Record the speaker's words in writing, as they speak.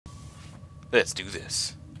Let's do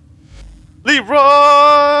this.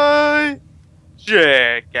 Leroy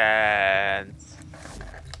Jenkins.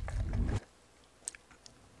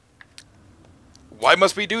 Why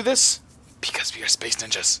must we do this? Because we are space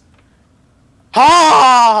ninjas.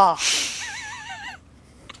 Ha!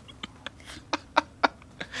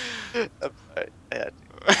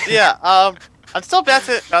 Yeah, I'm still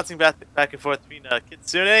bouncing back and forth between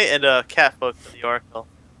Kitsune and Cat Folk for the Oracle.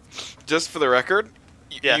 Just for the record,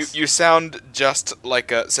 Yes. you sound just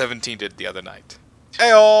like 17 did the other night.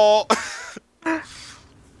 Ayo!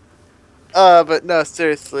 But no,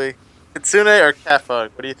 seriously. Kitsune or Cat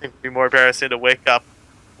Folk, what do you think would be more embarrassing to wake up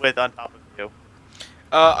with on top of you?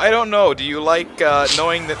 I don't know. Do you like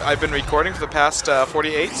knowing that I've been recording for the past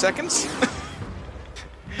 48 seconds?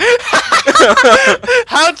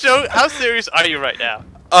 How serious are you right now?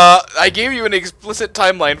 I gave you an explicit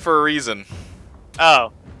timeline for a reason.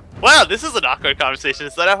 Oh. Wow, this is an awkward conversation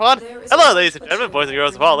to start off on. Hello, ladies and gentlemen, boys and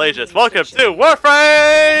girls of all ages. Welcome to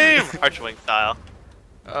Warframe! Archwing style.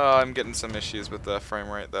 I'm getting some issues with the frame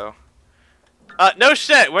rate, though. No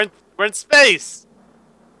shit, we're in space!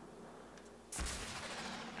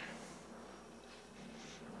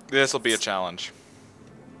 This will be a challenge.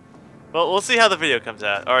 Well, we'll see how the video comes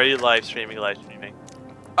out. Or are you live streaming?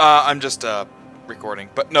 I'm just recording.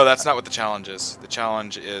 But no, that's not what the challenge is. The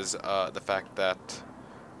challenge is the fact that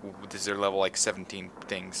these are level like 17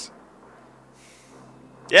 things.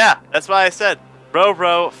 Yeah, that's why I said,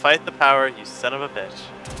 bro, fight the power, you son of a bitch.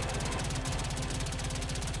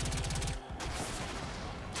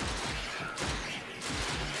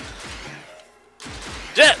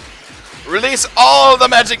 Jet! Release all the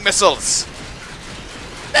magic missiles!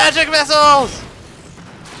 Magic missiles!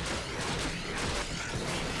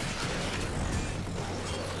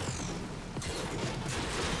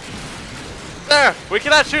 Sir, we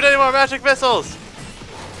cannot shoot any more magic missiles!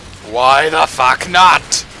 Why the fuck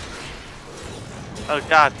not? Oh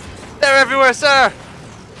god. They're everywhere, sir!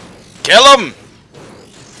 Kill them!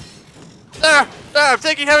 Sir! Sir, I'm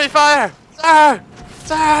taking heavy fire! Sir!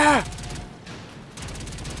 Sir!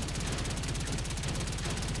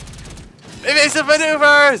 Evasive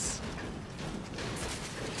maneuvers!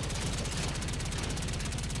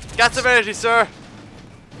 Got some energy, sir.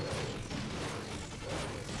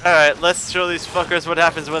 Alright, let's show these fuckers what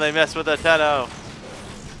happens when they mess with a Tenno.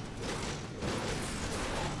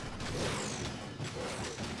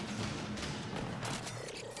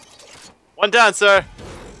 One down, sir.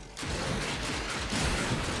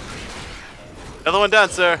 Another one down,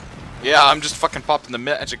 sir. Yeah, I'm just fucking popping the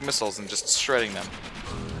magic missiles and just shredding them.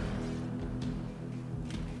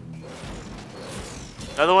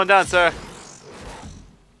 Another one down, sir.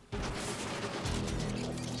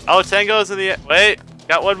 Oh, Tango's in the... Wait,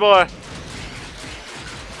 got one more.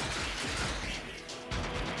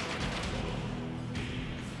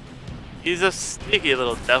 He's a sneaky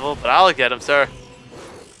little devil, but I'll get him, sir.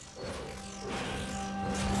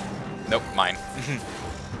 Nope, mine.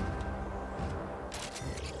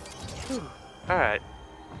 Alright.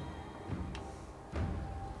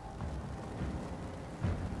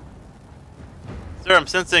 Sir, I'm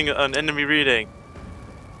sensing an enemy reading.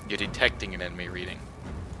 You're detecting an enemy reading.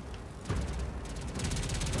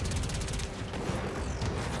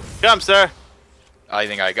 Come, sir. I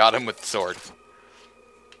think I got him with the sword.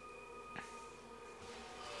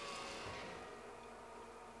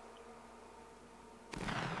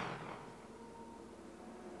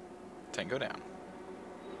 Tango down.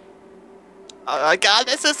 Oh my god,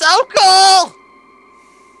 this is so cool!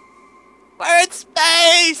 We're in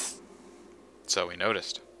space! So we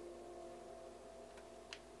noticed.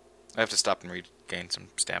 I have to stop and regain some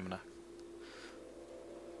stamina.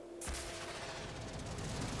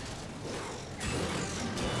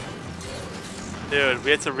 Dude,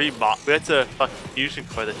 we had to fucking fusion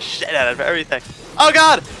core the shit out of everything. Oh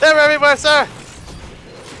god! They're everywhere, sir!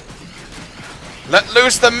 Let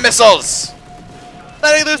loose the missiles!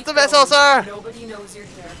 Letting loose the missiles, sir! Nobody knows you're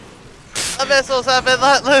here. The missiles have been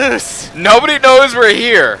let loose! Nobody knows we're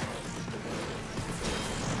here!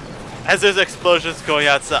 As there's explosions going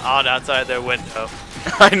outside their window.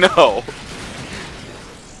 I know.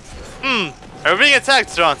 Are we being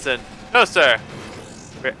attacked, Johnson? No, sir.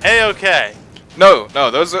 We're A-okay. No,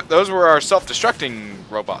 those were our self-destructing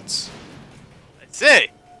robots. I see.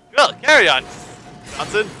 Well, carry on,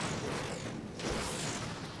 Johnson.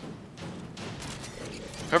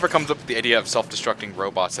 Whoever comes up with the idea of self-destructing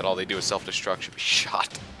robots that all they do is self-destruct should be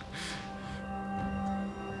shot.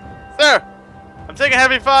 Sir, I'm taking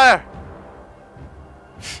heavy fire.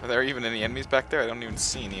 Are there even any enemies back there? I don't even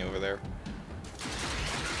see any over there.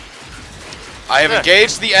 I have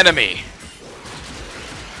engaged the enemy.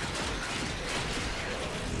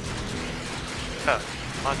 Oh,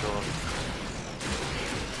 module.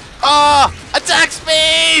 Oh! Attack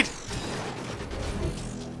speed!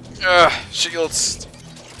 Shields.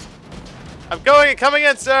 I'm coming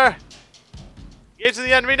in, sir! Engage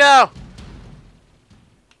the enemy now!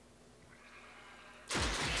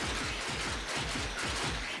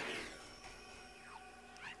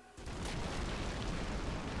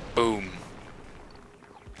 Boom.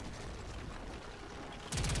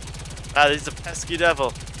 Ah, he's a pesky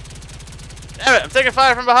devil. Damn it, I'm taking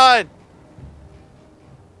fire from behind!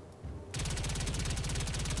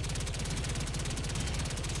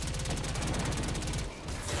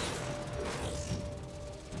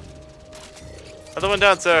 Another one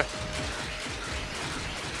down, sir.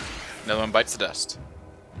 Another one bites the dust.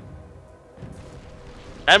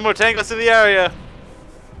 And more tangles in the area.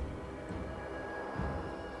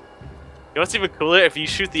 You know what's even cooler? If you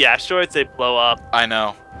shoot the asteroids, they blow up. I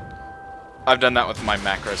know. I've done that with my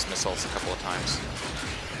macros missiles a couple of times.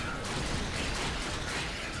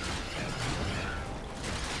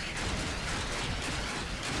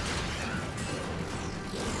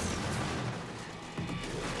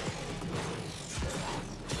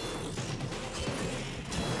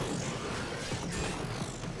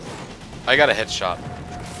 I got a headshot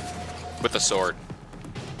with a sword.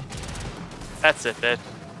 That's it, bitch.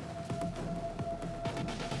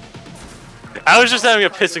 I was just having a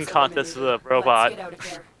pissing contest with a robot.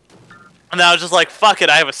 And I was just like, fuck it,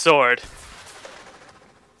 I have a sword.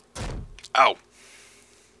 Ow.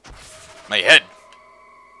 My head.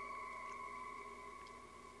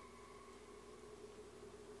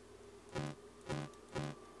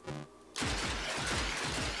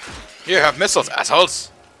 You have missiles,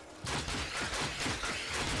 assholes.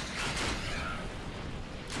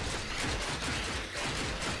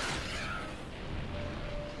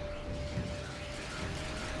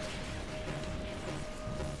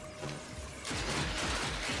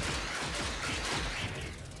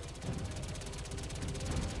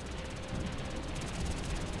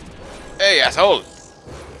 Hey, asshole!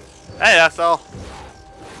 Hey, that's all.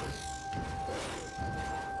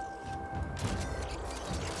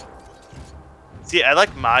 See, I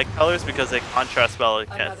like my colors because they contrast well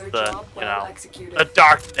against the, you know, the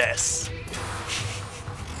darkness.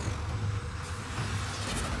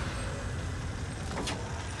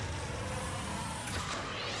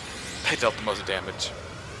 I dealt the most damage.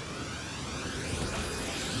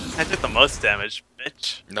 I did the most damage,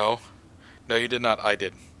 bitch. No. No, you did not. I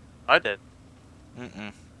did. I did.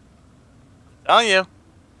 Mm-mm. Telling you.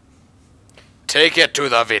 Take it to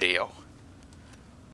the video.